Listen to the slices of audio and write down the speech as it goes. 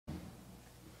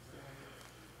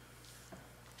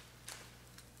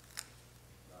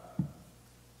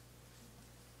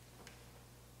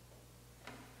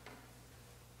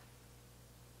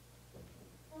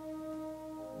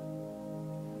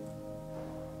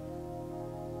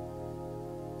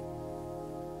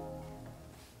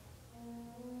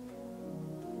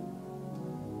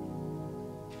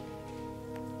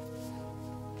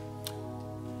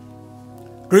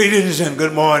Greetings and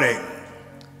good morning.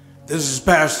 This is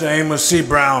Pastor Amos C.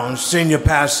 Brown, Senior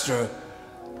Pastor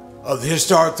of the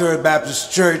historic Third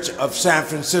Baptist Church of San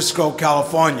Francisco,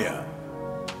 California.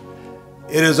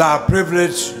 It is our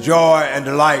privilege, joy, and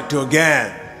delight to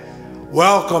again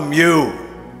welcome you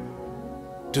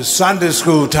to Sunday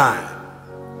School time.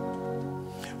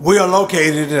 We are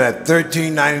located at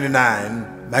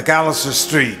 1399 McAllister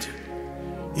Street,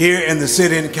 here in the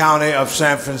city and county of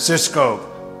San Francisco.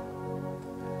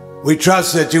 We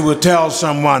trust that you will tell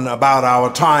someone about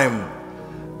our time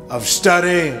of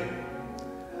study,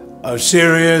 of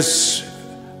serious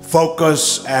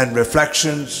focus and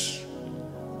reflections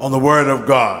on the Word of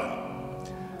God.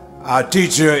 Our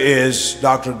teacher is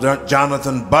Dr.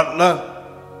 Jonathan Butler.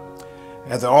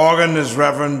 At the organ is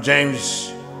Reverend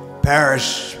James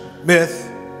Parrish Smith,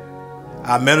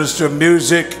 our minister of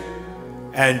music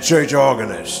and church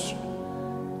organist.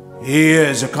 He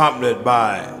is accompanied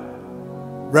by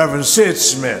Reverend Sid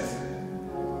Smith,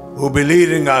 who will be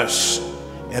leading us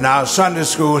in our Sunday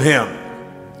school hymn,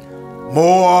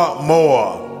 More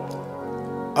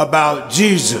About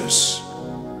Jesus.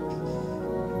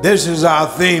 This is our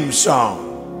theme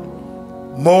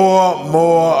song,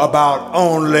 More About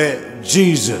Only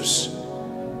Jesus.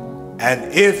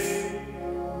 And if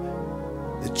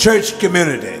the church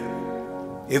community,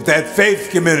 if that faith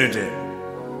community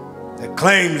that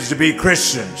claims to be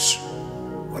Christians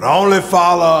would only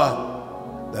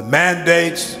follow the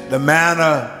mandates, the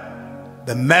manner,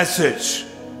 the message,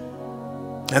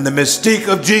 and the mystique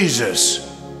of Jesus,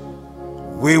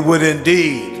 we would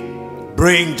indeed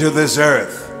bring to this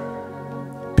earth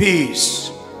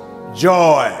peace,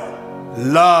 joy,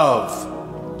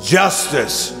 love,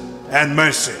 justice, and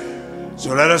mercy.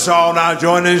 So let us all now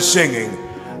join in singing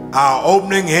our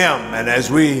opening hymn. And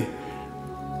as we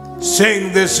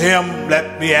sing this hymn,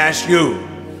 let me ask you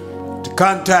to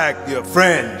contact your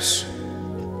friends,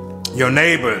 your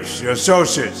neighbors, your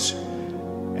associates,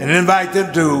 and invite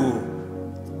them to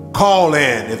call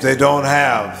in if they don't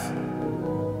have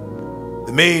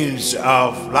the means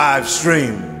of live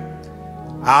stream.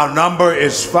 Our number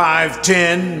is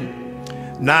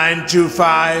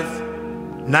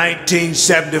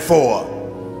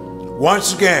 510-925-1974.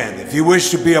 Once again, if you wish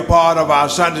to be a part of our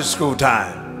Sunday school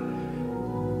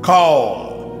time,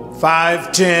 call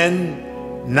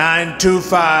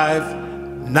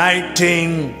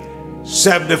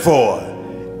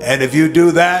 510-925-1974. And if you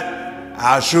do that,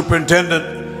 our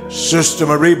superintendent, Sister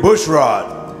Marie Bushrod,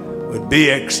 would be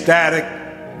ecstatic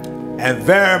and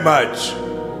very much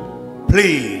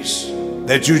pleased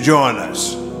that you join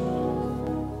us.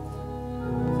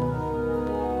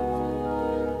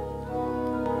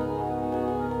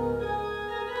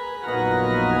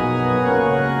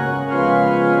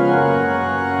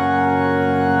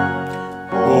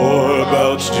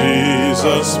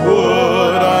 Jesus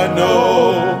would I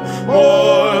know,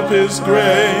 more of his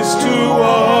grace to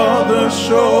others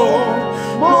show,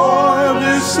 more of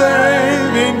his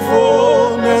saving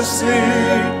fullness see,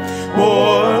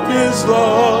 more of his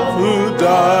love who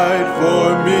died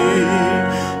for me.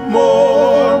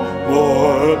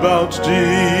 More about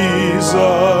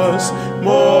Jesus,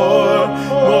 more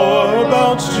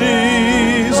about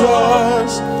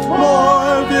Jesus,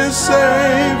 more of his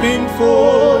saving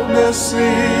fullness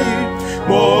see,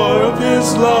 more of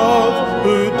his love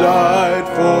who died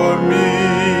for me.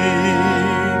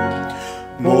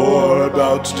 More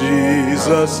about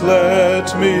Jesus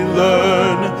let me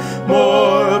learn,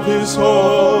 more of his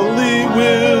holy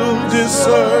will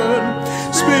discern.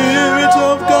 Spirit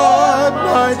of God,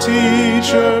 my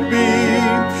teacher be,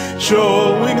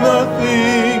 showing the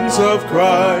things of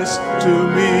Christ to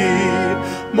me.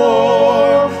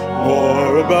 More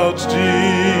about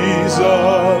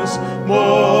Jesus,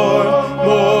 more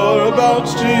about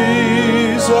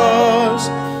Jesus,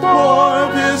 more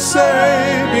of his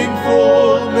saving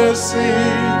fullness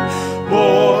see,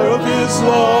 more of his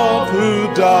love who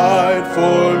died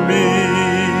for me.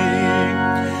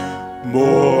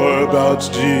 More about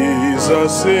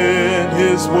Jesus in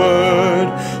his word,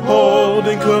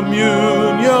 holding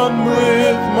communion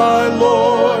with my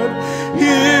Lord,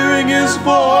 hearing his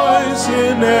voice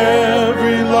in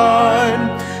every line,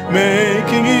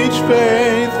 making each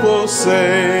faithful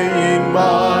saying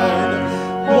mine.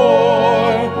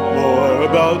 More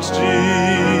about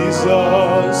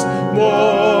Jesus,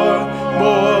 more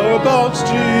about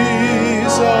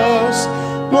Jesus,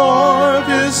 more of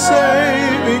his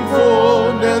saving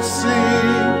fullness see,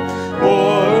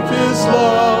 more of his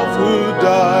love who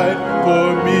died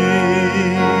for me.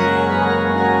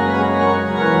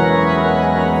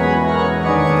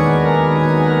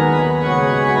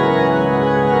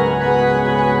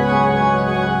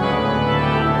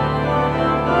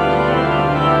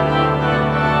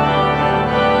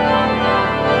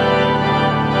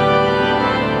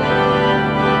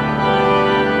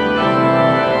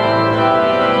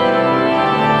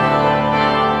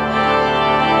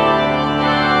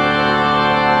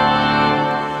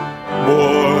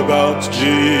 about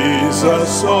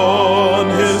Jesus on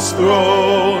his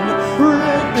throne,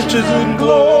 riches and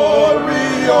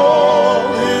glory all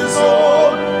his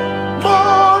own.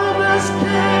 More of his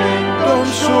kingdom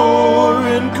sure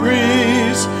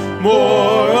increase,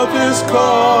 more of his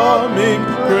coming,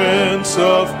 Prince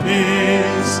of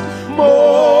Peace.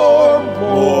 More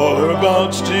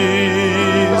about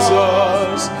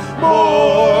Jesus.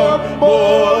 More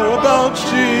about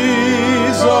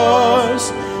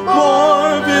Jesus.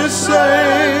 More of his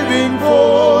saving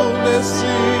fullness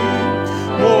sing.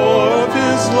 More of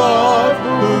his love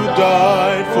who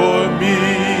died for me.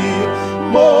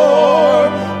 More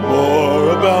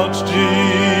about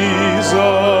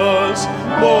Jesus.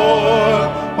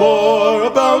 More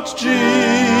about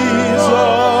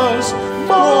Jesus.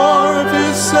 More of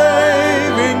his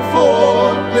saving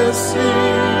fullness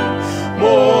sing.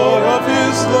 More of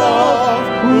his love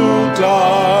who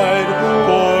died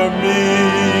for me.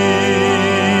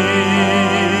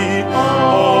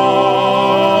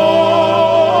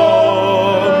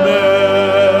 Amen.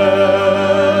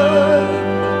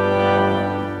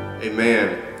 Amen.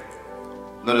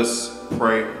 Let us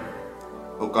pray.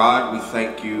 Oh God, we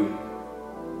thank you.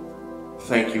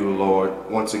 Thank you, Lord,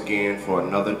 once again for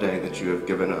another day that you have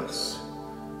given us.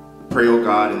 We pray, oh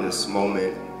God, in this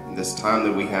moment, in this time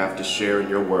that we have to share in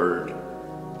your word,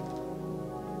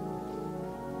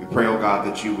 we pray, oh God,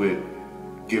 that you would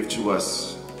give to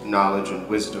us knowledge and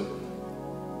wisdom,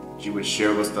 that you would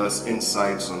share with us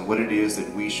insights on what it is that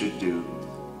we should do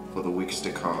for the weeks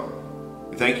to come.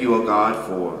 We thank you, oh God,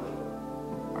 for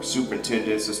our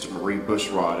superintendent, Sister Marie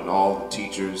Bushrod, and all the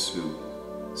teachers who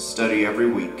study every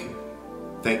week.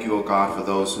 Thank you, oh God, for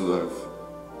those who have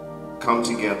come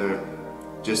together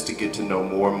just to get to know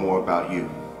more and more about you.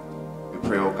 We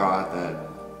pray, oh God, that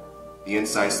the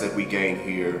insights that we gain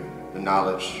here, the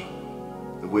knowledge,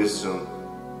 the wisdom,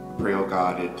 we pray, oh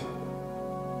God, it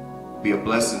be a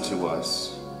blessing to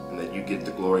us and that you get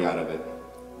the glory out of it.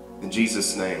 In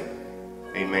Jesus' name,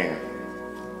 amen.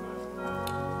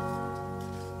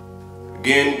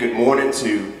 Again, good morning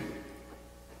to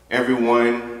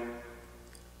everyone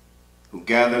who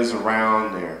gathers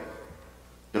around their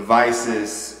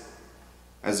devices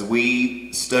as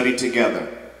we study together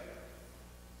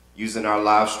using our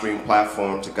live stream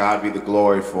platform. To God be the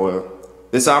glory for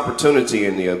this opportunity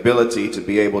and the ability to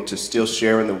be able to still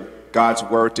share in God's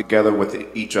word together with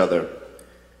each other.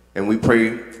 And we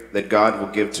pray that God will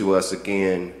give to us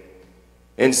again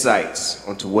insights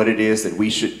onto what it is that we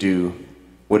should do,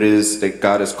 what it is that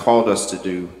God has called us to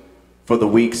do for the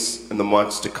weeks and the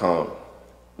months to come.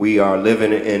 We are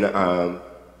living in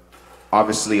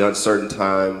obviously uncertain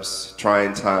times,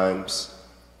 trying times.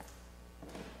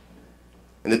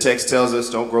 And the text tells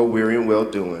us, don't grow weary in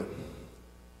well-doing,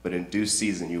 but in due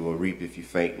season you will reap if you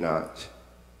faint not.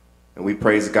 And we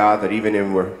praise God that even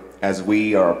as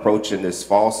we are approaching this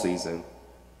fall season,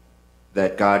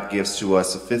 that God gives to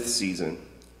us a fifth season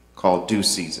called due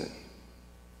season.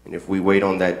 And if we wait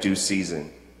on that due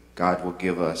season, God will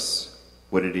give us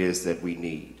what it is that we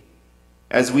need.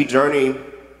 As we journey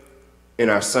in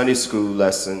our Sunday school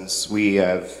lessons, we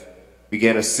have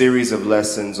began a series of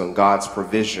lessons on God's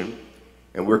provision,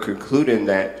 and we're concluding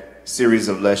that series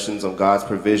of lessons on God's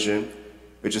provision,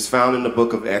 which is found in the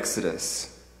book of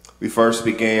Exodus. We first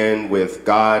began with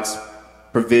God's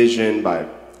provision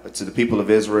to the people of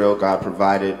Israel. God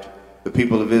provided the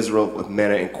people of Israel with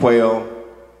manna and quail.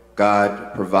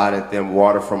 God provided them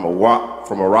water from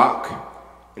a rock.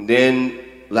 And then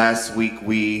last week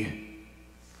we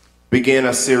began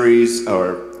a series,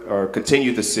 or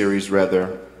continued the series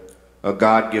rather,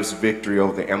 God gives victory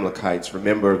over the Amalekites.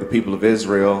 Remember, the people of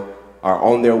Israel are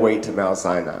on their way to Mount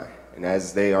Sinai. And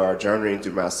as they are journeying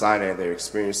through Mount Sinai, they're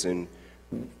experiencing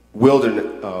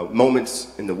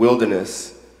moments in the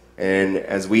wilderness. And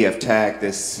as we have tagged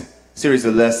this series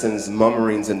of lessons,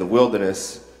 Murmurings in the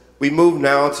Wilderness, we move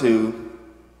now to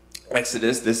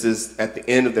Exodus. This is at the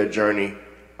end of their journey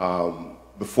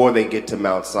before they get to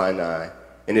Mount Sinai.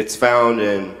 And it's found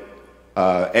in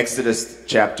Exodus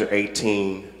chapter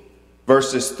 18,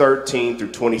 verses 13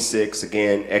 through 26.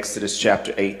 Again, Exodus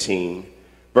chapter 18,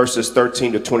 verses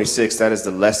 13 to 26. That is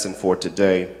the lesson for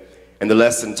today. And the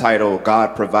lesson titled,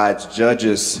 God Provides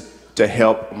Judges to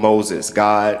Help Moses.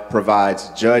 God provides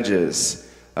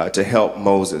judges to help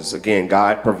Moses. Again,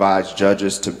 God provides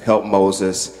judges to help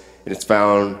Moses. And it's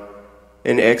found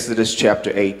in Exodus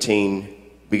chapter 18,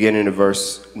 beginning in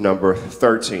verse number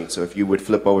 13. So if you would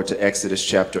flip over to Exodus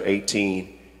chapter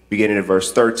 18, beginning in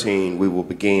verse 13, we will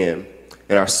begin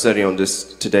in our study on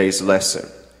today's lesson.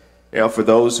 Now, for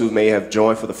those who may have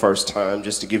joined for the first time,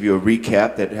 just to give you a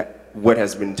recap that what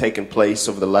has been taking place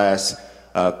over the last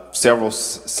several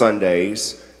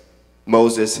Sundays,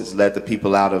 Moses has led the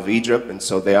people out of Egypt, and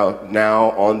so they are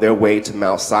now on their way to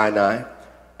Mount Sinai.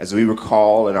 As we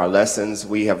recall in our lessons,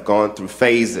 we have gone through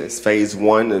phases. Phase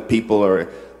one, the people are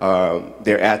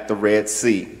they're at the Red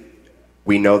Sea.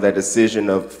 We know that decision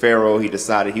of Pharaoh. He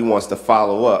decided he wants to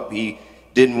follow up. He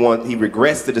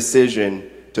regrets the decision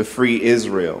to free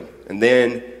Israel. And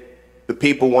then the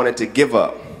people wanted to give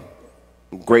up.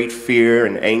 Great fear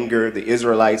and anger, the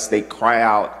Israelites, they cry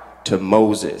out to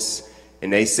Moses.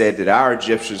 And they said that our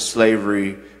Egyptian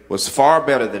slavery was far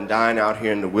better than dying out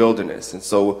here in the wilderness. And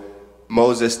so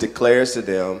Moses declares to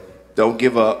them, don't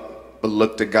give up, but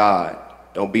look to God.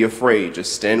 Don't be afraid.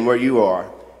 Just stand where you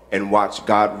are and watch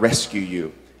God rescue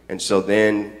you. And so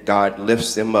then God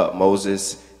lifts them up.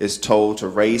 Moses is told to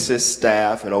raise his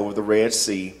staff and over the Red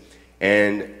Sea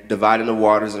and dividing the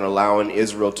waters and allowing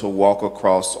Israel to walk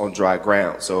across on dry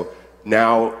ground. So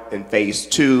now in phase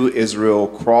two, Israel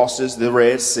crosses the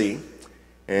Red Sea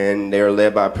and they're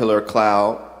led by a pillar of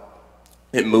cloud.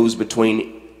 It moves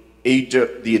between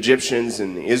Egypt, the Egyptians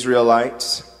and the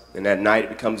Israelites. And at night it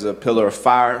becomes a pillar of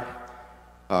fire.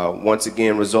 Once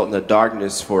again, resulting in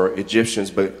darkness for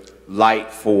Egyptians, but light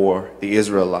for the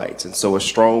Israelites. And so a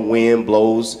strong wind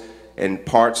blows and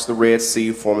parts the Red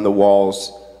Sea, forming the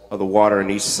walls of the water on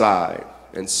each side.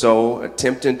 And so,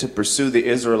 attempting to pursue the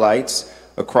Israelites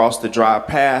across the dry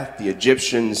path, the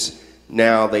Egyptians,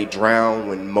 now they drown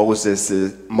when Moses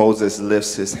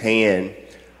lifts his hand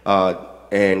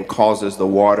and causes the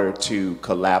water to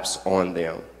collapse on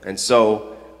them. And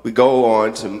so, we go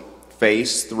on to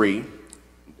phase three.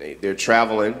 They're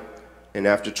traveling, and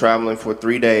after traveling for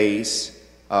 3 days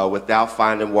without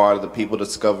finding water, the people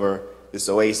discover this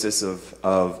oasis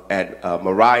at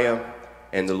Moriah,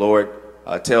 and the Lord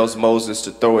tells Moses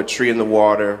to throw a tree in the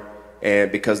water,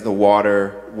 and because the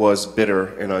water was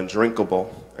bitter and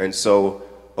undrinkable. And so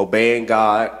obeying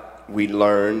God, we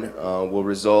learn, will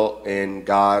result in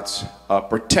God's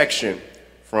protection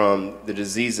from the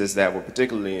diseases that were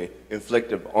particularly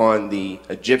inflicted on the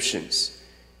Egyptians.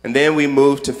 And then we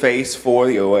move to phase four.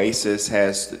 The oasis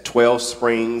has 12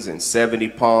 springs and 70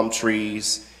 palm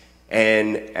trees.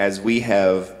 And as we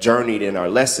have journeyed in our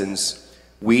lessons,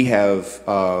 we have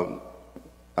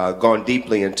gone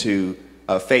deeply into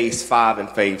phase 5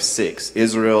 and phase 6.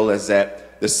 Israel is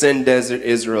at the Sin Desert.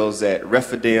 Israel is at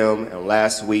Rephidim. And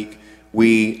last week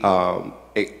we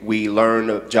learned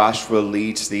that Joshua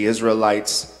leads the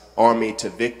Israelites' army to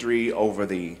victory over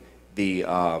the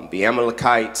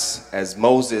Amalekites as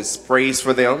Moses prays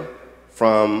for them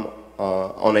from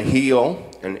on a hill,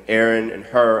 and Aaron and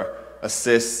Hur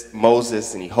assist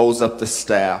Moses, and he holds up the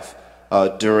staff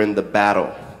during the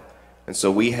battle. And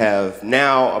so we have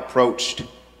now approached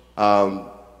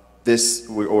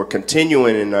or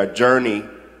continuing in our journey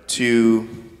to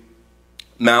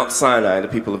Mount Sinai. The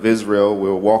people of Israel,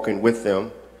 we're walking with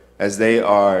them as they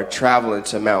are traveling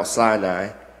to Mount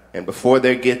Sinai. And before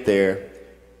they get there,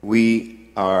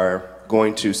 we are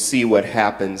going to see what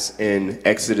happens in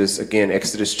Exodus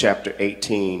chapter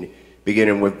 18,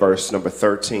 beginning with verse number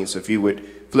 13. So if you would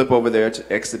flip over there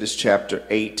to Exodus chapter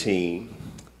 18,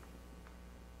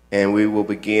 and we will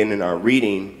begin in our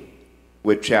reading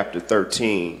with chapter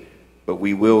 13, but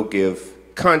we will give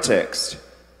context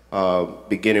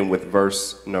beginning with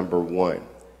verse number 1.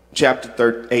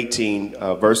 Chapter 18,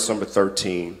 verse number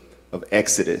 13 of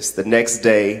Exodus. The next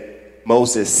day,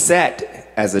 Moses sat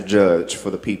as a judge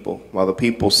for the people, while the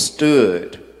people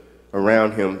stood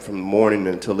around him from morning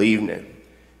until evening.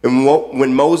 And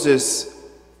when Moses'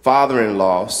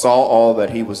 father-in-law saw all that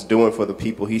he was doing for the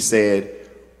people, he said,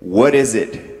 "What is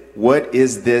it? What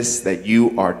is this that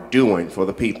you are doing for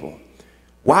the people?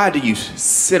 Why do you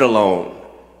sit alone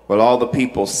while all the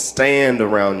people stand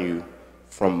around you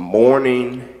from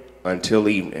morning until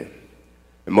evening?"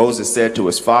 And Moses said to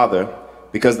his father,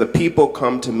 "Because the people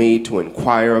come to me to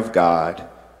inquire of God.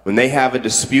 When they have a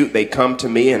dispute, they come to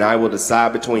me, and I will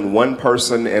decide between one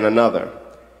person and another.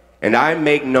 And I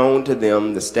make known to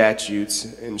them the statutes,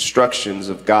 instructions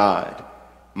of God."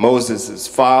 Moses'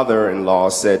 father-in-law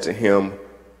said to him,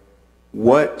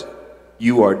 "What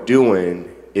you are doing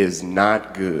is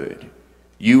not good.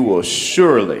 You will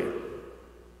surely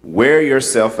wear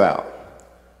yourself out,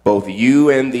 both you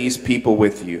and these people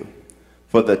with you.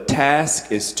 For the task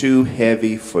is too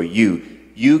heavy for you.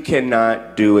 You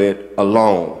cannot do it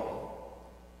alone.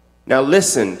 Now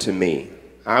listen to me.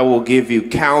 I will give you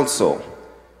counsel,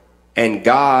 and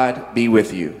God be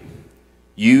with you.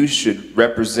 You should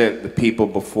represent the people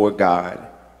before God,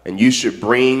 and you should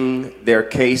bring their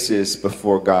cases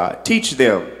before God. Teach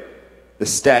them the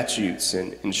statutes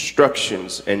and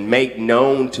instructions, and make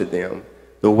known to them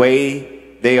the way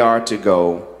they are to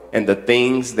go and the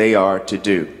things they are to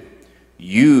do.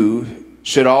 You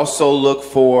should also look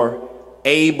for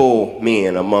able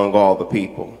men among all the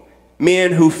people,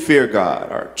 men who fear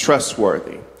God, are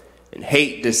trustworthy, and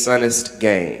hate dishonest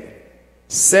gain.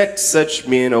 Set such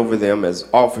men over them as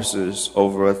officers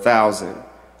over 1,000,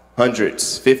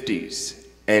 hundreds, fifties,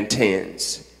 and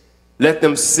tens. Let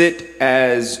them sit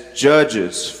as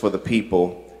judges for the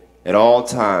people at all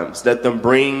times. Let them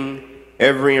bring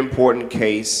every important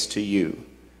case to you,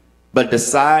 but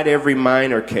decide every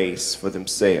minor case for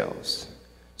themselves.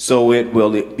 So it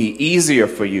will be easier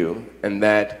for you, and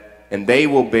they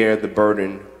will bear the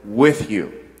burden with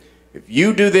you. If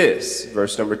you do this,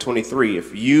 verse number 23,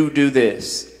 if you do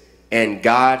this, and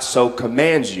God so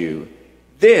commands you,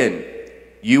 then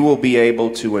you will be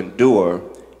able to endure,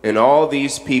 and all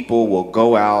these people will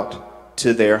go out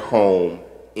to their home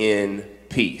in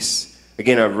peace.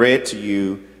 Again, I've read to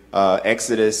you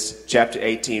Exodus chapter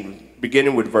 18,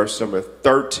 beginning with verse number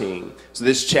 13. So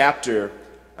this chapter,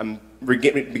 I'm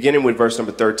beginning with verse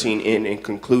number 13 and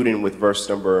concluding with verse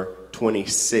number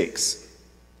 26.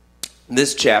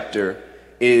 This chapter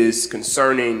is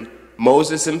concerning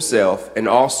Moses himself and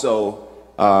also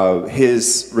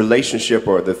his relationship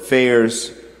or the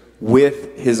affairs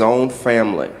with his own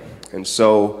family. And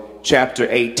so chapter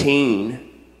 18,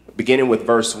 beginning with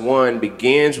verse 1,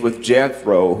 begins with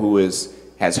Jethro, who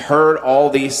has heard all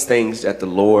these things that the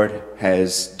Lord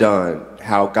has done,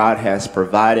 how God has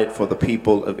provided for the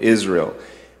people of Israel.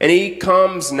 And he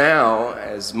comes now,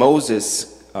 as Moses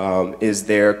is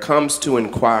there, comes to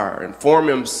inquire, inform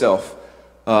himself,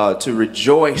 to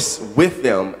rejoice with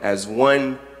them as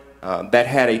one that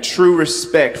had a true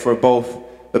respect for both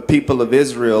the people of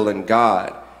Israel and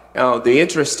God. Now, the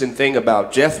interesting thing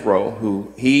about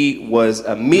Jethro, he was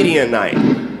a Midianite.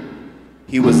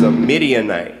 He was a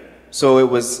Midianite. So it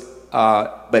was,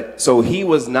 so he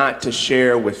was not to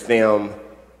share with them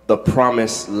the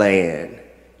promised land.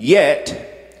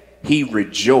 Yet he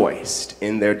rejoiced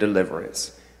in their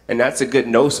deliverance. And that's a good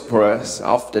note for us.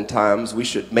 Oftentimes we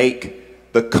should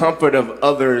make the comfort of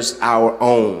others our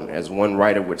own, as one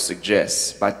writer would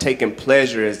suggest, by taking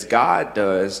pleasure as God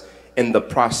does in the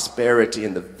prosperity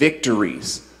and the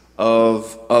victories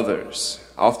of others.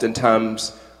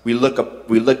 Oftentimes we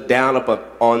look down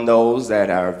on those that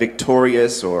are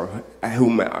victorious or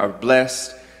whom are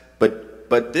blessed,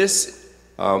 but this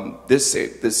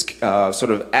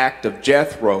sort of act of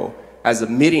Jethro as a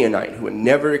Midianite who had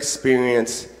never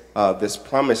experienced this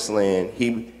promised land,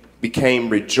 he became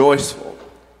rejoiceful,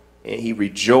 and he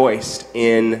rejoiced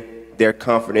in their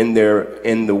comfort, in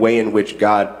the way in which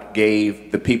God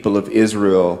gave the people of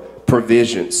Israel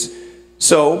provisions.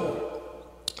 So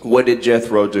what did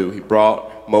Jethro do? He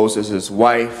brought Moses, his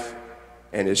wife,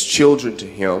 and his children to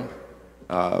him.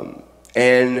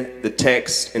 And the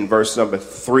text in verse number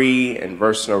 3 and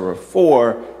verse number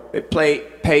 4, they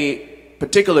pay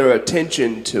particular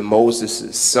attention to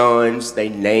Moses' sons. They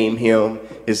name him.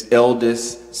 His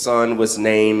eldest son was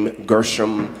named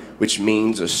Gershom, which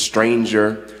means a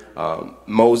stranger.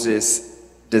 Moses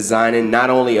designing not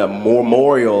only a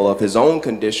memorial of his own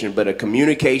condition, but a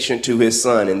communication to his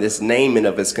son in this naming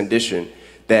of his condition,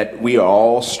 that we are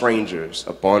all strangers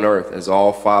upon earth, as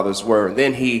all fathers were. And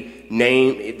then he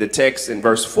named, the text in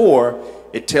verse 4,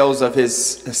 it tells of his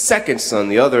second son,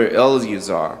 the other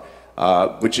Eleazar,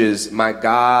 which is my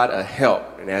God, a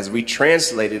help. And as we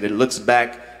translate it, it looks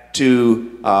back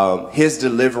to his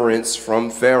deliverance from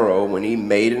Pharaoh when he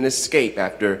made an escape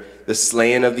after the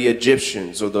slaying of the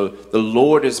Egyptians, or the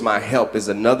Lord is my help is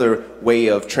another way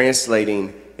of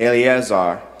translating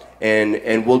Eleazar,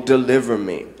 and will deliver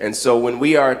me. And so when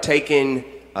we are taking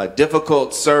a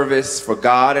difficult service for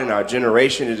God in our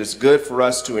generation, it is good for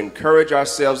us to encourage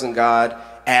ourselves in God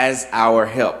as our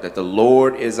help, that the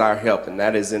Lord is our help. And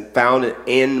that is found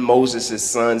in Moses'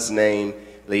 son's name,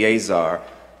 Eleazar,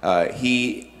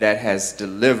 he that has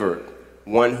delivered,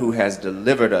 one who has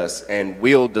delivered us and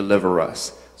will deliver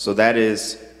us. So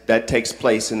that takes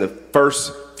place in the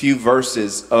first few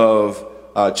verses of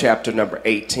chapter number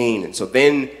 18. And so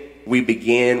then we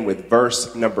begin with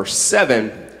verse number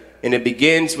 7, and it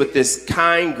begins with this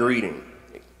kind greeting,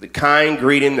 the kind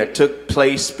greeting that took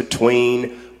place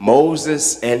between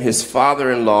Moses and his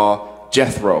father-in-law,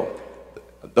 Jethro.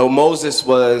 Though Moses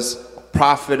was a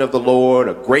prophet of the Lord,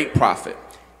 a great prophet,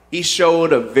 he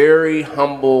showed a very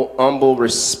humble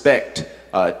respect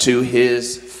to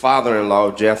his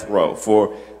father-in-law, Jethro.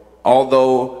 For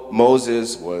although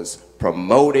Moses was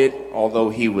promoted,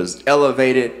 although he was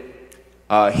elevated,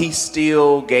 he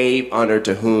still gave honor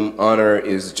to whom honor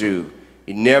is due.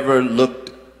 He never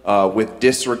looked with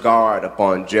disregard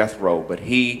upon Jethro, but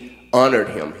he honored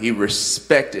him. He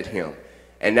respected him.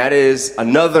 And that is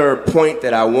another point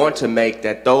that I want to make,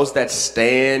 that those that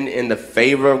stand in the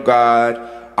favor of God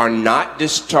are not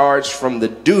discharged from the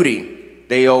duty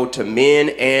they owe to men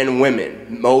and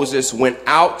women. Moses went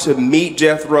out to meet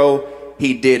Jethro.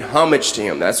 He did homage to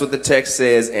him. That's what the text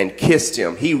says, and kissed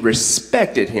him. He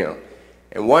respected him.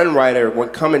 And one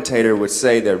commentator would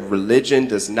say that religion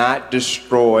does not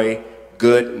destroy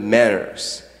good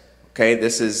manners. Okay,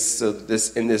 this is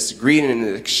in this greeting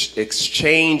and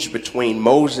exchange between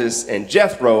Moses and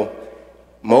Jethro.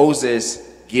 Moses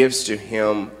gives to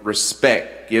him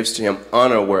respect, gives to him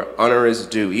honor where honor is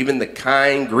due. Even the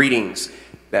kind greetings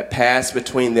that pass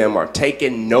between them are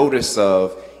taken notice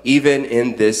of, even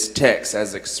in this text,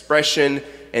 as expression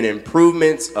and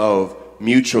improvements of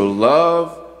mutual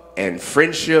love and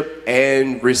friendship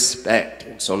and respect.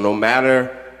 And so no matter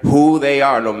who they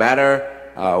are, no matter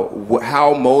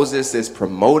how Moses is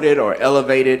promoted or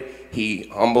elevated, he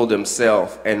humbled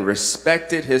himself and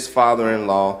respected his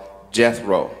father-in-law,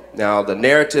 Jethro. Now, the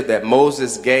narrative that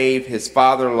Moses gave his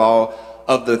father-in-law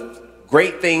of the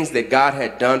great things that God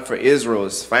had done for Israel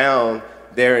is found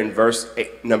there in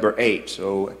number 8.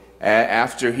 So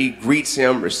after he greets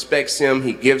him, respects him,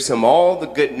 he gives him all the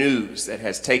good news that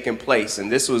has taken place.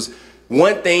 And this was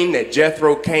one thing that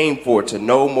Jethro came for, to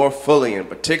know more fully, and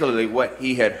particularly what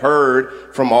he had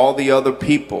heard from all the other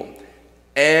people.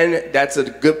 And that's a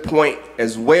good point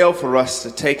as well for us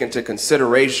to take into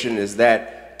consideration, is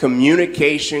that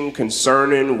communication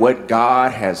concerning what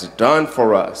God has done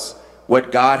for us,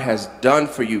 what God has done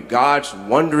for you, God's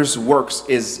wondrous works,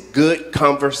 is good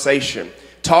conversation.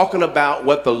 Talking about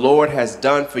what the Lord has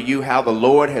done for you, how the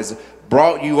Lord has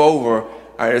brought you over,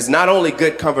 is not only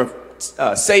good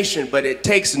conversation, but it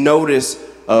takes notice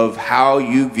of how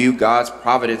you view God's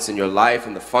providence in your life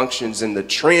and the functions and the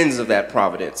trends of that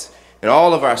providence in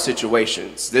all of our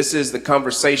situations. This is the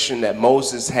conversation that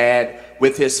Moses had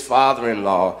with his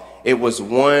father-in-law. It was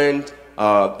one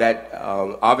that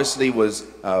obviously was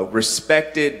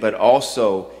respected, but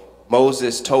also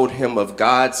Moses told him of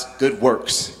God's good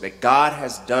works, that God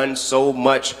has done so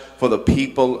much for the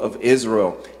people of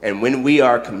Israel. And when we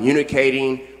are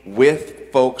communicating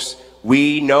with folks,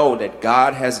 we know that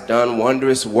God has done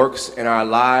wondrous works in our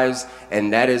lives,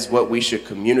 and that is what we should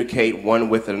communicate one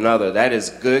with another. That is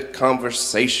good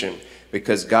conversation,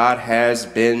 because God has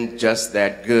been just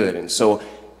that good. And so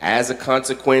as a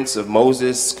consequence of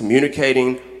Moses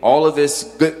communicating all of this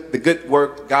the good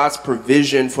work, God's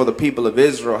provision for the people of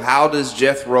Israel, how does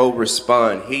Jethro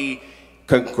respond? He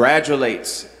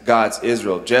congratulates God's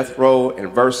Israel. Jethro, in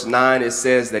verse 9, it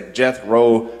says that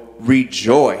Jethro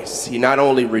rejoiced. He not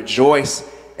only rejoiced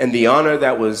in the honor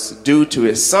that was due to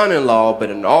his son-in-law,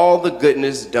 but in all the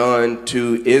goodness done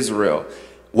to Israel.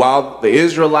 While the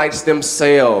Israelites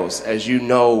themselves, as you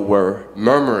know, were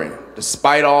murmuring,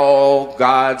 despite all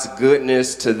God's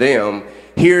goodness to them,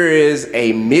 here is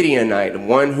a Midianite,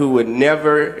 one who would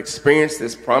never experience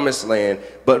this promised land,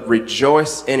 but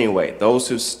rejoiced anyway. Those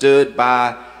who stood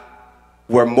by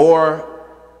were more,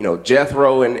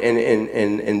 Jethro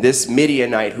and this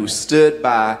Midianite who stood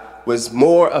by was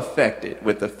more affected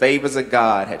with the favors of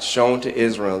God had shown to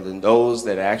Israel than those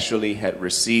that actually had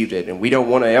received it. And we don't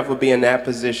want to ever be in that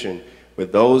position where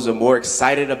those are more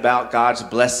excited about God's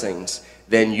blessings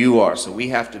than you are. So we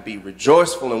have to be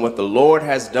rejoiceful in what the Lord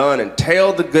has done and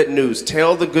tell the good news,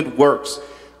 tell the good works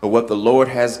of what the Lord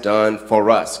has done for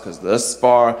us, because thus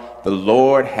far the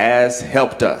Lord has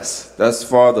helped us. Thus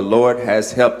far the Lord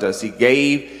has helped us. He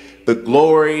gave the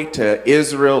glory to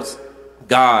Israel's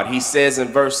God. He says in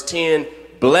verse 10,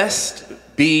 "Blessed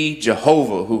be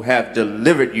Jehovah who have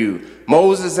delivered you,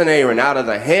 Moses and Aaron, out of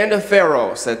the hand of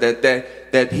Pharaoh," said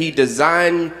that he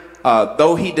designed,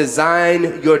 though he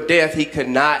designed your death, he could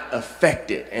not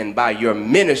affect it. And by your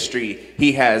ministry,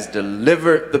 he has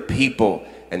delivered the people.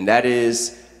 And that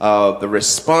is the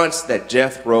response that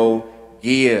Jethro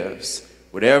gives.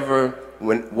 Whatever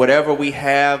we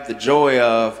have the joy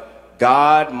of,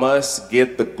 God must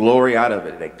get the glory out of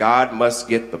it, that God must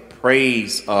get the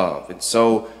praise of. And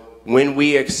so when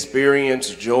we experience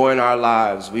joy in our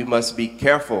lives, we must be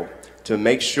careful to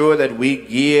make sure that we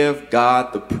give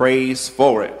God the praise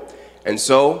for it. And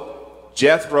so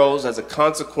Jethro's, as a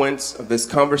consequence of this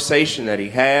conversation that he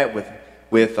had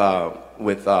with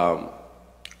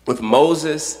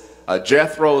Moses,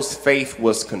 Jethro's faith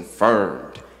was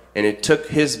confirmed, and it took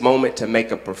his moment to make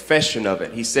a profession of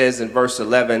it. He says in verse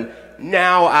 11,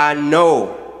 "Now I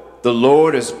know the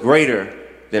Lord is greater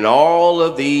than all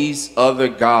of these other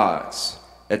gods."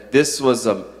 That this was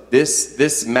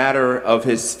this matter of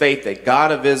his faith, that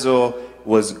God of Israel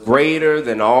was greater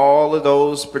than all of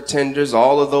those pretenders,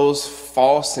 all of those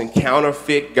false and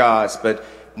counterfeit gods. But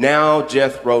now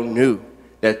Jethro knew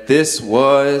that this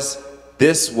was,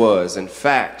 in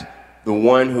fact, the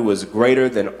one who was greater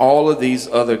than all of these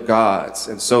other gods.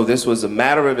 And so this was a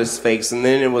matter of his faith, and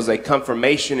then it was a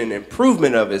confirmation and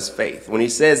improvement of his faith. When he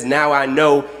says, now I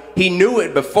know, he knew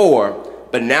it before,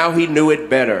 but now he knew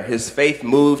it better. His faith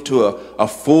moved to a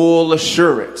full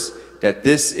assurance that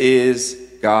this is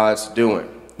God's doing.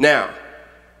 Now,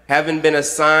 having been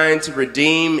assigned to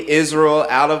redeem Israel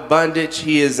out of bondage,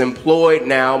 he is employed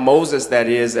now, Moses that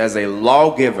is, as a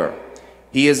lawgiver.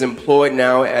 He is employed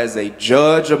now as a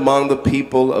judge among the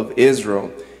people of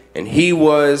Israel. And he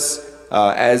was,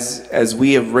 as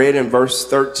we have read in verse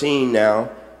 13 now,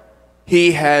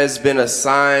 he has been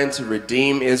assigned to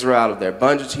redeem Israel out of their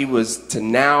bondage. He was to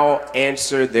now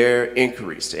answer their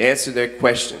inquiries, to answer their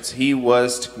questions. He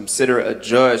was to consider a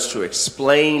judge to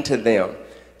explain to them.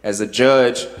 As a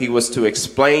judge, he was to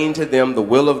explain to them the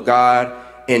will of God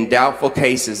in doubtful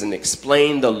cases and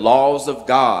explain the laws of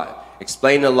God.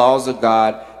 Explain the laws of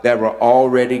God that were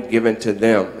already given to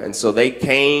them. And so they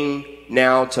came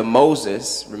now to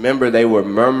Moses. Remember, they were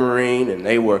murmuring and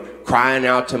they were crying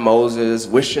out to Moses,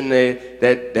 wishing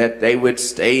that they would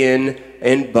stay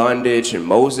in bondage. And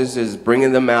Moses is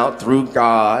bringing them out through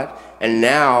God. And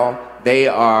now they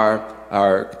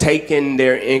are taking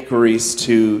their inquiries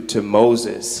to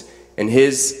Moses. And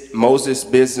Moses'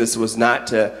 business was not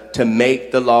to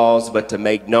make the laws, but to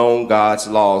make known God's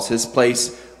laws. His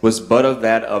place was but of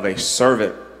that of a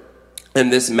servant.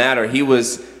 In this matter, he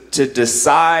was to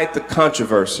decide the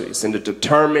controversies and to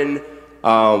determine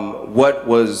what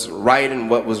was right and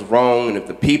what was wrong. And if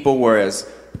the people were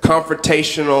as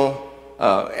confrontational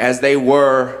as they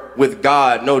were with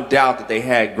God, no doubt that they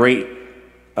had great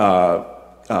sort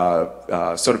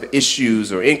of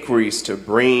issues or inquiries to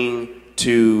bring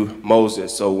to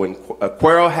Moses. So when a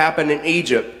quarrel happened in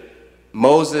Egypt,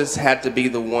 Moses had to be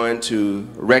the one to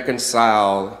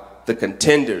reconcile the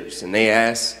contenders. And they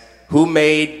asked, who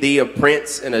made thee a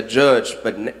prince and a judge?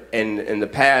 But in the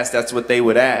past, that's what they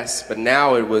would ask. But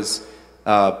now it was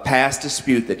past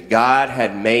dispute that God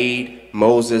had made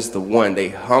Moses the one. They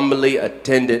humbly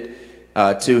attended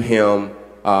to him,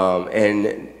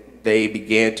 and they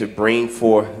began to bring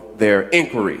forth their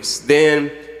inquiries. Then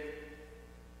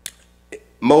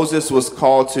Moses was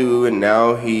called to, and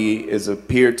now he is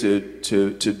appeared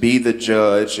to be the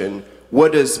judge. And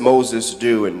what does Moses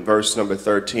do in verse number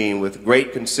 13? With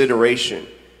great consideration,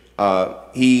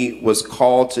 he was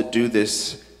called to do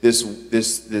this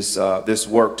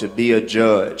work, to be a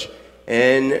judge.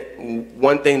 And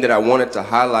one thing that I wanted to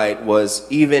highlight was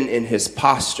even in his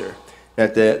posture,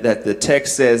 that the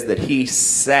text says that he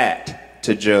sat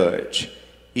to judge.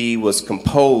 He was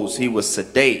composed, he was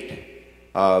sedate,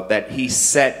 that he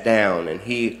sat down, and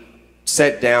he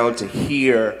sat down to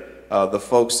hear the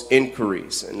folks'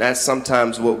 inquiries. And that's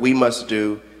sometimes what we must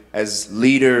do as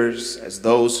leaders, as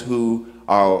those who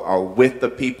are with the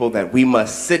people, that we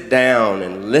must sit down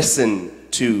and listen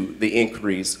to the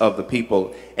inquiries of the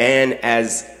people. And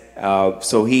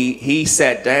so he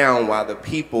sat down while the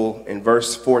people in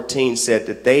verse 14 said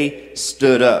that they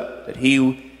stood up, that he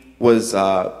was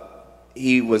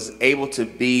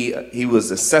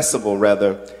accessible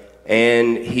rather,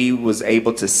 and he was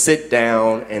able to sit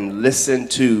down and listen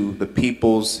to the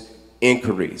people's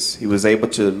inquiries. He was able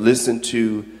to listen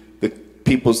to the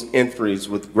people's inquiries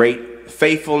with great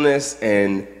faithfulness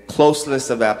and closeness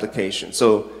of application.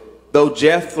 So though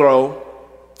Jethro,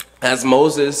 as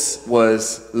Moses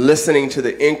was listening to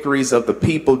the inquiries of the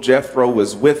people, Jethro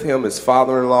was with him, his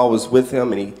father-in-law was with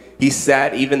him, and he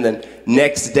sat even the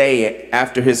next day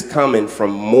after his coming, from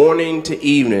morning to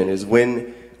evening is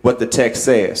what the text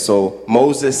says. So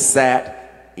Moses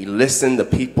sat, he listened, the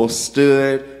people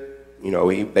stood,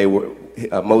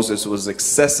 Moses was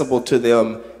accessible to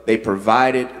them. They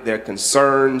provided their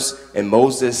concerns, and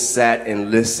Moses sat and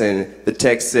listened. The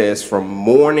text says from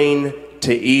morning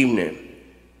to evening.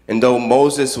 And though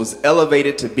Moses was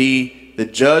elevated to be the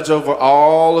judge over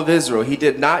all of Israel, he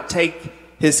did not take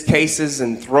his cases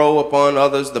and throw upon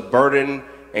others the burden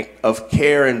of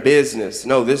care and business.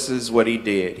 No, this is what he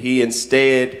did.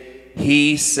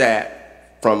 He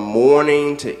sat from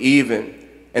morning to even.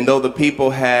 And though the people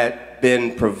had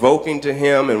been provoking to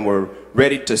him and were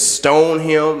ready to stone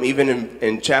him, even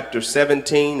in chapter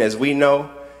 17, as we know,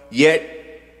 yet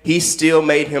he still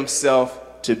made himself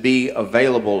to be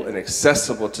available and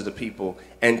accessible to the people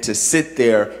and to sit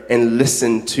there and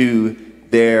listen to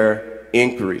their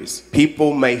inquiries.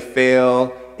 People may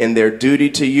fail in their duty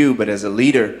to you, but as a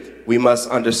leader, we must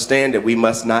understand that we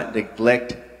must not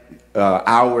neglect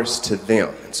ours to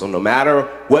them. So no matter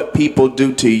what people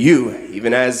do to you,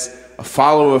 even as a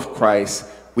follower of Christ,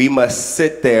 we must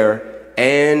sit there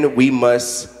and we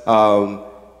must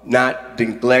not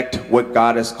neglect what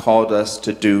God has called us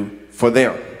to do for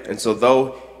them. And so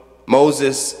though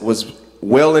Moses was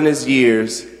well in his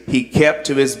years, he kept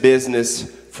to his business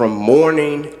from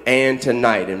morning and to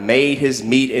night and made his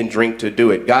meat and drink to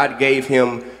do it. God gave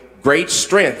him great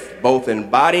strength, both in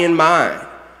body and mind,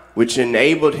 which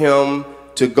enabled him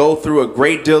to go through a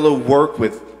great deal of work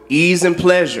with ease and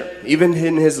pleasure, even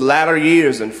in his latter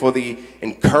years, and for the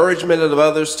encouragement of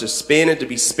others to spend and to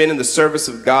be spent in the service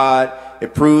of God.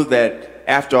 It proved that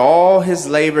after all his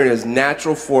labor, his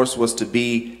natural force was to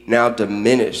be now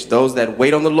diminished. Those that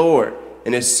wait on the Lord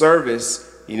in his service,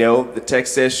 you know, the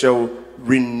text says, shall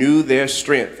renew their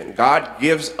strength. And God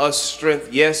gives us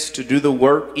strength, yes, to do the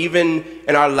work, even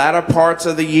in our latter parts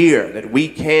of the year, that we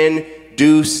can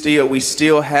do still. We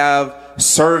still have a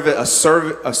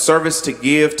service to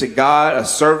give to God, a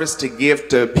service to give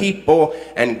to people,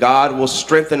 and God will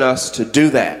strengthen us to do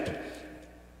that.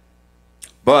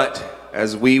 But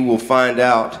as we will find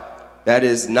out, that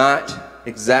is not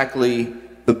exactly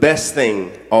the best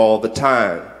thing all the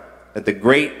time. That the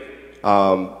great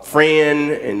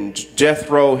friend and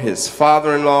Jethro, his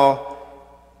father-in-law,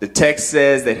 the text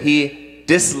says that he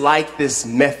disliked this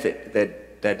method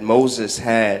that Moses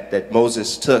had, that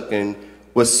Moses took, and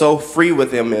was so free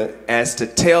with him as to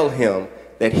tell him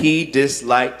that he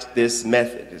disliked this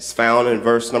method. It's found in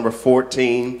verse number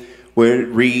 14, where it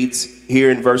reads here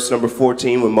in verse number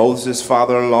 14, when Moses'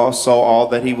 father-in-law saw all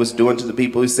that he was doing to the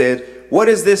people, he said, "What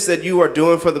is this that you are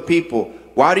doing for the people?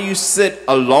 Why do you sit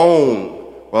alone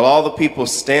while all the people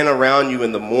stand around you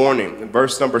in the morning?" In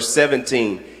verse number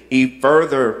 17, he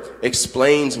further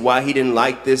explains why he didn't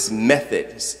like this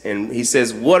method. And he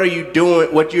says, what are you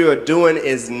doing? What you are doing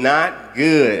is not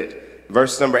good.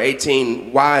 Verse number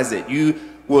 18, why is it? You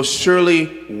will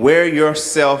surely wear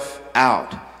yourself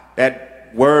out.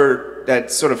 That word,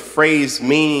 that sort of phrase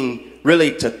meaning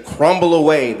really to crumble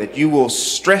away, that you will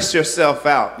stress yourself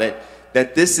out,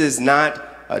 that this is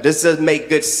not, this doesn't make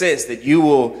good sense, that you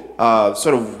will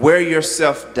sort of wear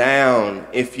yourself down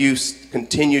if you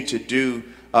continue to do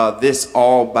this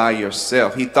all by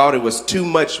yourself. He thought it was too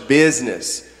much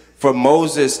business for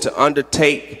Moses to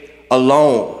undertake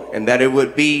alone, and that it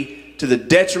would be to the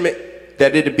detriment,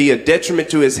 that it would be a detriment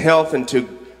to his health and too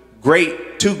great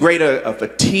a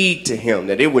fatigue to him,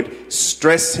 that it would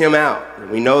stress him out.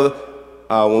 And we know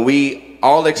when we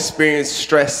all experience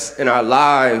stress in our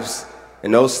lives,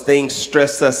 and those things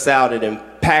stress us out, it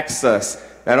impacts us,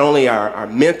 not only our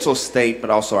mental state, but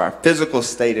also our physical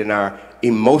state and our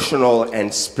emotional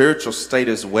and spiritual state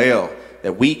as well,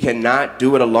 that we cannot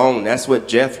do it alone. That's what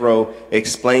Jethro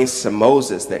explains to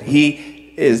Moses, that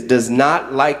he does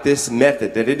not like this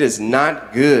method, that it is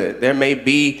not good. There may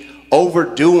be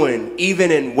overdoing,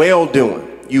 even in well-doing.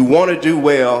 You want to do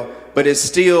well, but it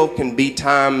still can be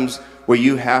times where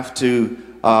you have to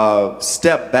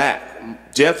step back.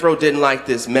 Jethro didn't like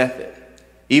this method.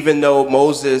 Even though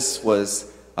Moses was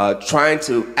trying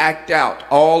to act out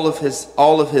all of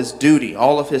his duty,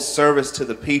 all of his service to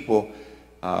the people,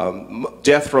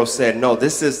 Jethro said, no,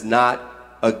 this is not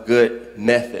a good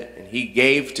method. And he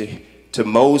gave to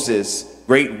Moses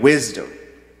great wisdom.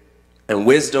 And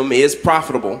wisdom is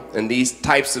profitable in these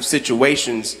types of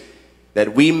situations,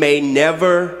 that we may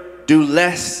never do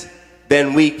less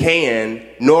than we can,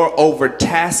 nor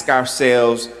overtask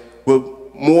ourselves with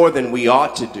more than we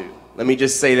ought to do. Let me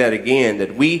just say that again,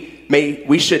 that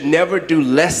we should never do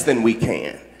less than we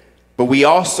can, but we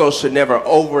also should never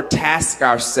overtask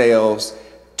ourselves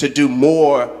to do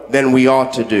more than we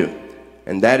ought to do.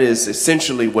 And that is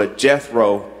essentially what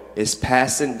Jethro is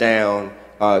passing down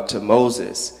to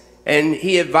Moses. And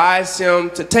he advised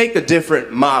him to take a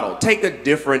different model, take a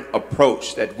different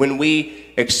approach, that when we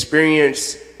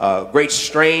experience great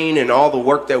strain in all the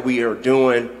work that we are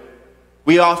doing,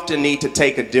 we often need to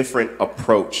take a different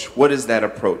approach. What is that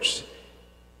approach?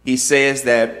 He says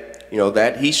that,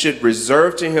 that he should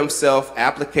reserve to himself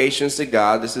applications to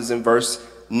God. This is in verse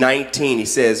 19. He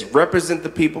says, represent the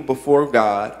people before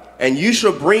God, and you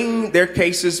shall bring their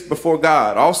cases before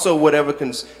God. Also, whatever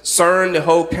concern the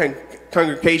whole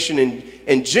congregation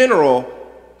in general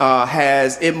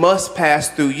has, it must pass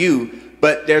through you.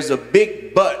 But there's a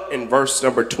big but in verse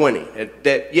number 20,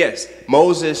 that yes,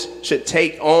 Moses should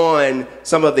take on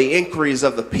some of the inquiries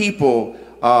of the people,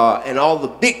 and all the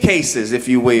big cases, if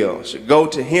you will, should go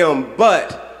to him.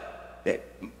 But that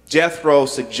Jethro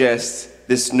suggests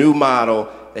this new model,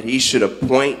 that he should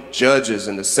appoint judges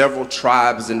in the several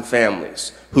tribes and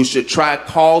families who should try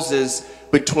causes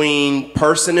between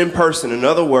person and person. In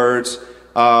other words,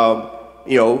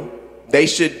 they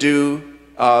should do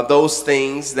those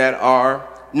things that are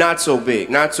not so big,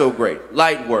 not so great,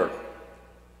 light work.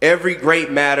 Every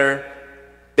great matter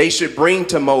they should bring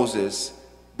to Moses,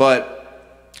 but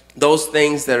those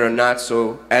things that are not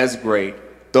so as great,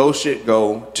 those should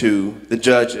go to the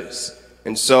judges.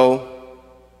 And so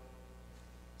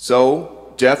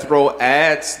Jethro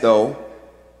adds, though,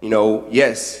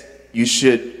 yes, you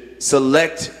should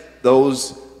select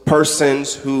those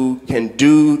persons who can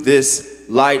do this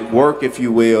light work, if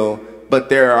you will, but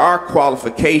there are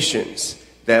qualifications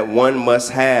that one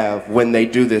must have when they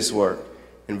do this work.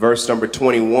 In verse number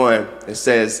 21, it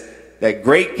says that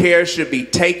great care should be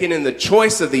taken in the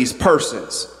choice of these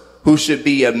persons who should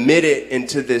be admitted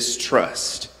into this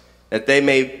trust, that they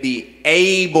may be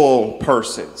able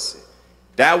persons.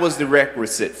 That was the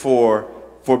requisite for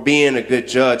being a good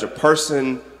judge, a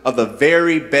person of the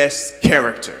very best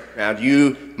character. Now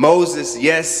Moses,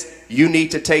 yes, you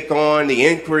need to take on the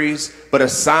inquiries, but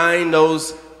assign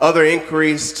those other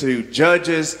inquiries to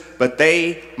judges, but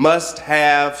they must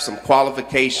have some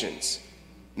qualifications.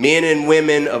 Men and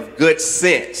women of good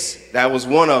sense, that was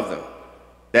one of them,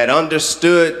 that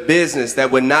understood business, that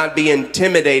would not be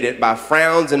intimidated by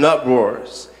frowns and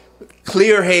uproars,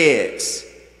 clear heads,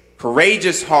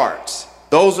 courageous hearts.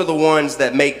 Those are the ones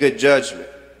that make good judges.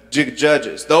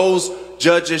 Those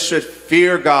judges should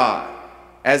fear God,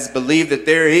 as believe that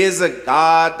there is a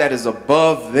God that is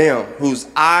above them, whose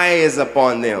eye is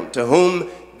upon them, to whom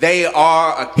they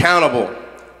are accountable.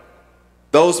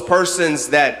 Those persons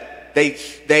that they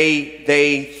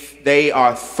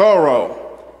are thorough,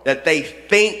 that they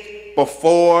think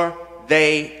before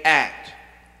they act.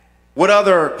 What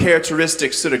other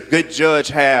characteristics should a good judge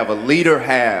have, a leader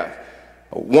have?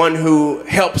 One who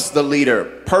helps the leader,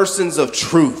 persons of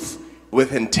truth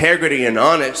with integrity and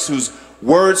honest, whose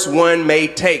words one may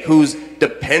take, who's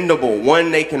dependable,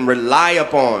 one they can rely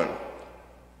upon.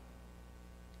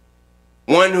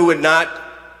 One who would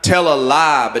not tell a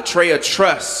lie, betray a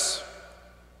trust.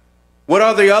 What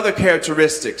are the other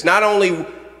characteristics? Not only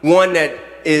one that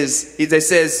is, it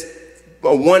says,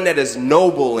 one that is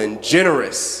noble and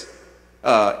generous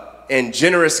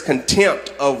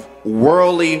contempt of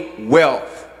worldly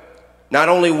wealth. Not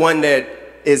only one that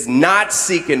is not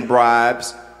seeking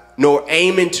bribes, nor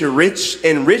aiming to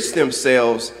enrich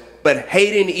themselves, but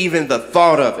hating even the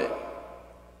thought of it.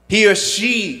 He or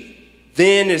she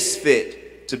then is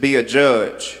fit to be a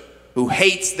judge who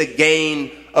hates the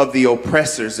gain of the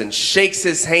oppressors and shakes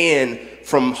his hand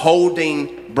from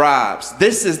holding bribes.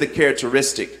 This is the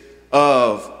characteristic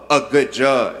of a good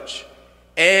judge.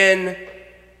 And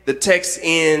the text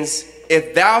ends,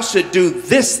 if thou should do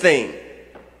this thing,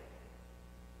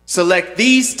 select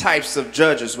these types of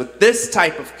judges with this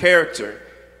type of character,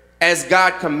 as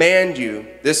God command you.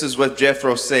 This is what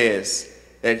Jethro says,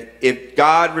 that if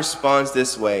God responds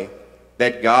this way,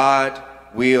 that God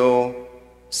will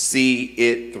see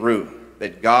it through,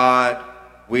 that God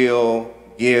will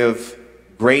give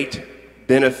great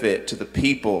benefit to the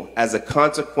people as a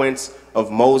consequence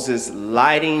of Moses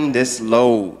lighting this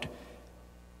load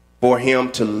for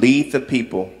him to lead the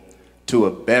people to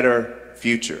a better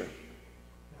future.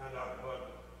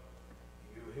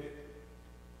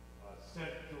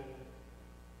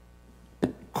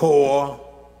 Core,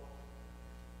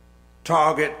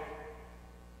 target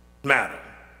matter.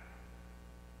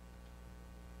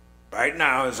 Right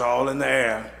now it's all in the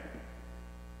air,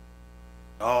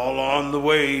 all on the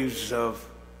waves of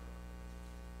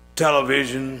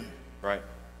television, right,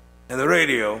 and the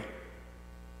radio,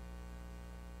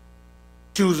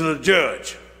 choosing a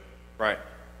judge. Right.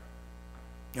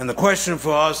 And the question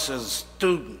for us as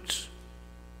students,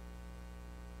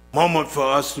 moment for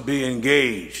us to be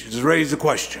engaged, is to raise the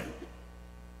question,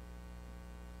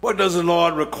 what does the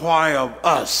Lord require of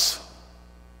us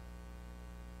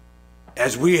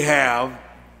as we have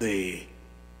the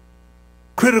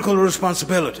critical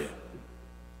responsibility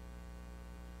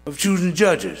of choosing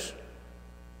judges?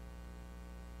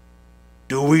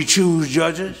 Do we choose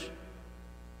judges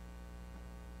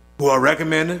who are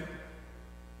recommended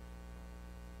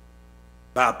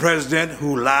by a president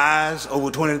who lies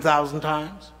over 20,000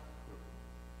 times?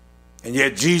 And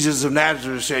yet Jesus of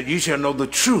Nazareth said, you shall know the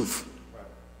truth,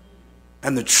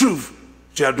 and the truth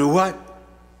shall do what?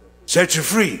 Set you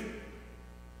free.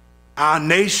 Our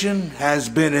nation has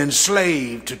been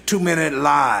enslaved to too many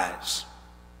lies,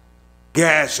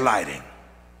 gaslighting.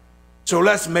 So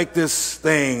let's make this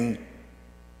thing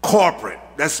corporate.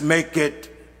 Let's make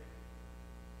it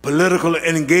political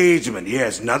engagement.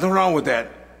 Yes, nothing wrong with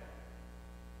that.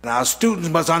 And our students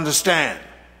must understand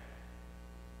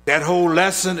that whole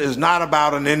lesson is not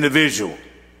about an individual.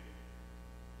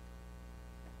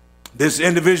 This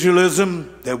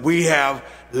individualism that we have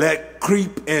let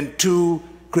creep into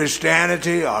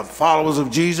Christianity, or followers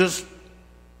of Jesus,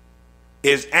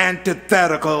 is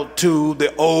antithetical to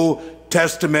the Old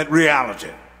Testament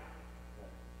reality.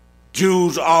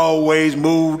 Jews always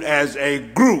moved as a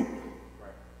group.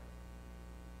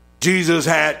 Jesus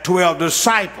had 12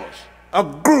 disciples, a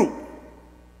group.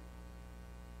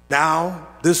 Now,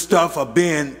 this stuff of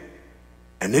being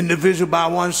an individual by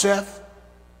oneself,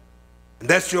 and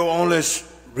that's your only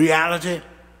reality,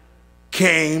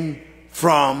 came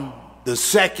from the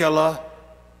secular,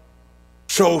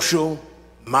 social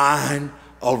mind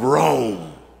of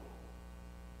Rome.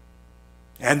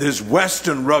 And this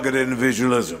Western rugged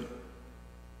individualism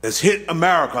that's hit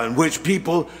America, in which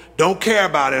people don't care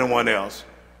about anyone else.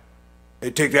 They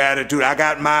take the attitude, I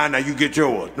got mine, now you get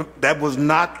yours. That was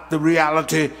not the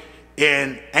reality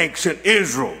in ancient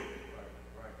Israel.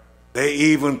 They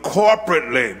even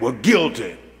corporately were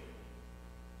guilty.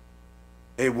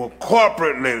 They were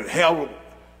corporately held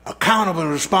accountable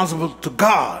and responsible to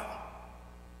God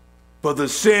for the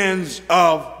sins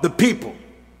of the people,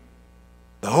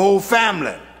 the whole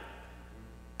family,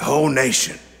 the whole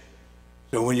nation.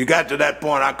 So when you got to that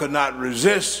point, I could not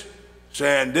resist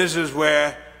saying this is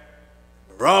where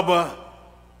the rubber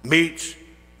meets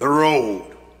the road.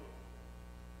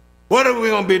 What are we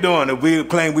going to be doing if we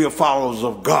claim we are followers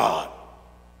of God?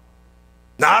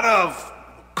 Not of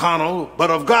Connell,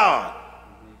 but of God.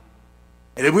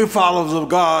 And if we're followers of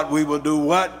God, we will do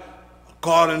what?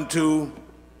 According to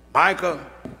Micah,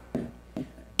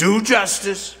 do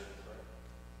justice,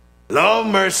 love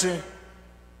mercy,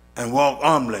 and walk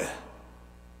humbly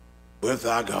with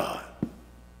our God.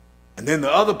 And then the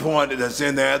other point that's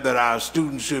in there that our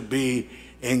students should be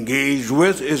engaged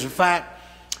with is the fact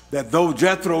that though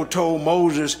Jethro told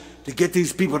Moses to get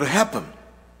these people to help him,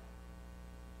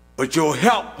 but your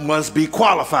help must be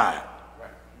qualified.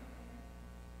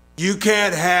 You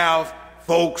can't have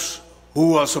folks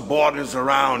who are subordinates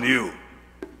around you,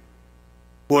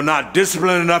 who are not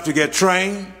disciplined enough to get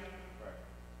trained,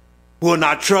 who are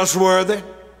not trustworthy,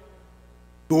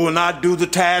 who will not do the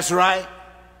task right.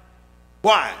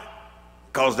 Why?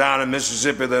 Because down in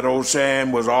Mississippi, that old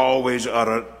saying was always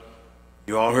uttered.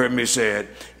 You all heard me say it.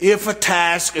 If a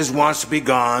task is once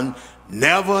begun,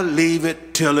 never leave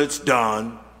it till it's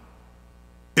done.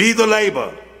 Be the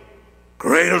labor,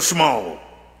 great or small.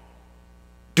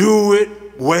 Do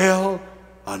it well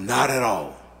or not at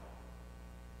all.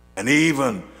 And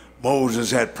even Moses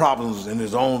had problems in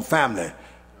his own family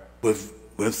with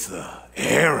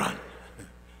Aaron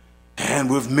and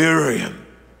with Miriam.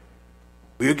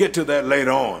 We'll get to that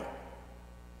later on.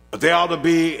 But there ought to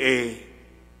be a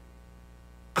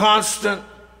constant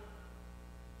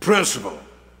principle,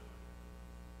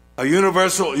 a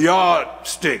universal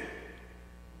yardstick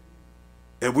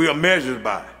that we are measured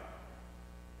by,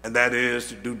 and that is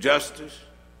to do justice,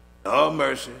 love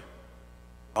mercy,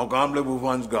 walk humbly with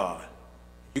one's God.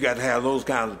 You got to have those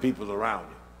kinds of people around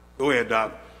you. Go ahead,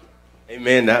 Doc.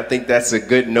 Amen. I think that's a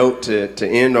good note to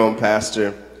end on,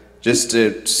 Pastor. Just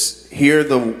to hear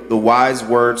the wise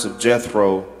words of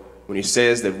Jethro when he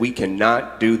says that we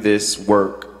cannot do this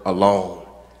work alone,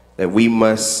 that we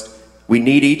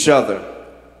need each other,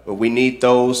 but we need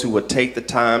those who would take the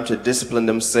time to discipline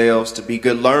themselves, to be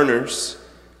good learners,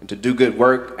 and to do good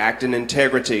work, act in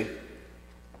integrity,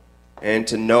 and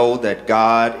to know that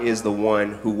God is the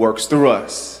one who works through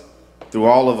us, through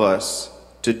all of us,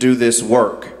 to do this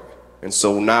work. And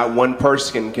so not one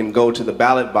person can go to the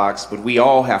ballot box, but we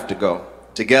all have to go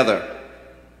together.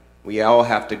 We all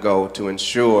have to go to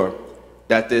ensure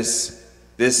that this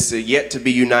yet to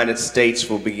be United States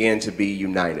will begin to be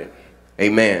united.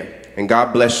 Amen. And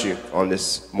God bless you on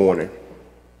this morning.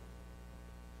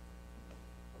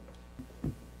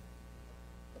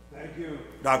 Thank you,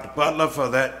 Dr. Butler, for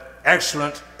that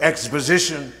excellent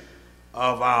exposition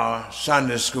of our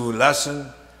Sunday school lesson.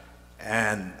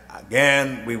 And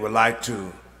again, we would like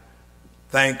to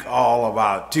thank all of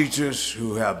our teachers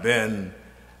who have been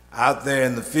out there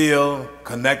in the field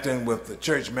connecting with the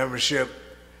church membership.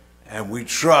 And we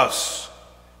trust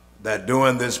that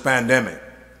during this pandemic,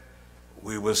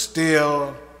 we will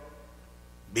still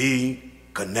be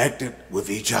connected with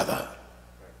each other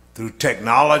through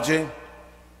technology,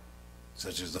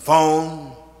 such as the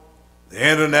phone, the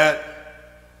internet,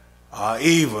 or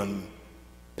even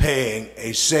paying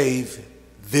a safe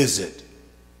visit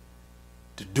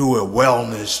to do a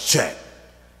wellness check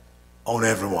on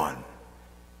everyone.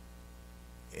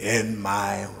 In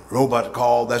my robot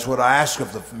call, that's what I ask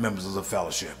of the members of the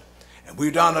fellowship. And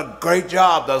we've done a great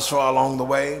job thus far along the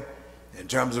way. in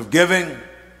terms of giving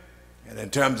and in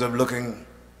terms of looking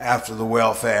after the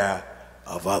welfare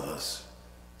of others.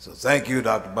 So thank you,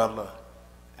 Dr. Butler,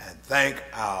 and thank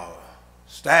our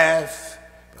staff,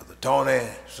 Brother Tony,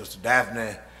 Sister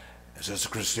Daphne, and Sister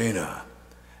Christina.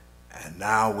 And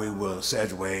now we will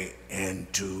segue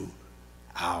into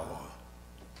our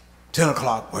 10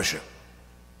 o'clock worship.